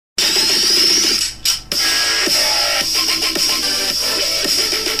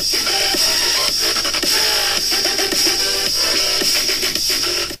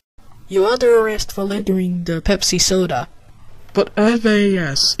You're under arrest for littering the Pepsi soda. But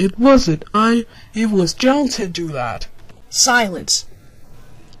FAS, it wasn't. It was Jonathan do that. Silence.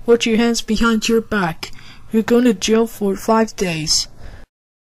 Put your hands behind your back. You're going to jail for 5 days.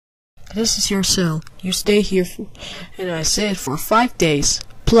 This is your cell. You stay here and I said for 5 days.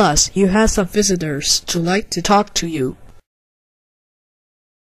 Plus, you have some visitors to like to talk to you.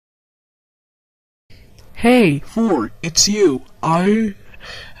 Hey, Ford, it's you.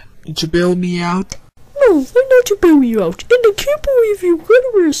 Did you bail me out? No, I'm not to bail you out, and I can't believe you got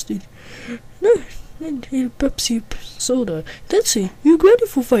arrested. No, and Pepsi soda. That's it. You got it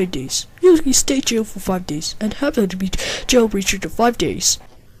for 5 days. You stay jail for 5 days, and have to be jailbreacher for 5 days.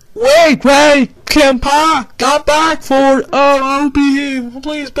 Wait, Grandpa, come back, Ford. I'll be here.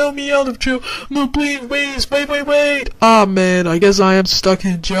 Please bail me out of jail. No, please, wait. Ah, man, I guess I am stuck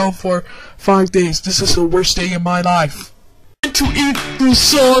in jail for 5 days. This is the worst day in my life. To eat the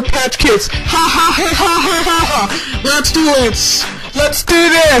Sour Patch Kids. Ha ha ha ha ha ha ha. Let's do it. Let's do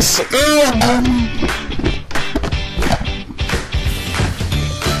this.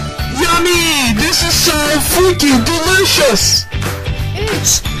 Yummy. This is so freaking delicious.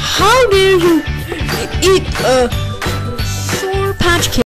 How dare you eat a Sour Patch Kid?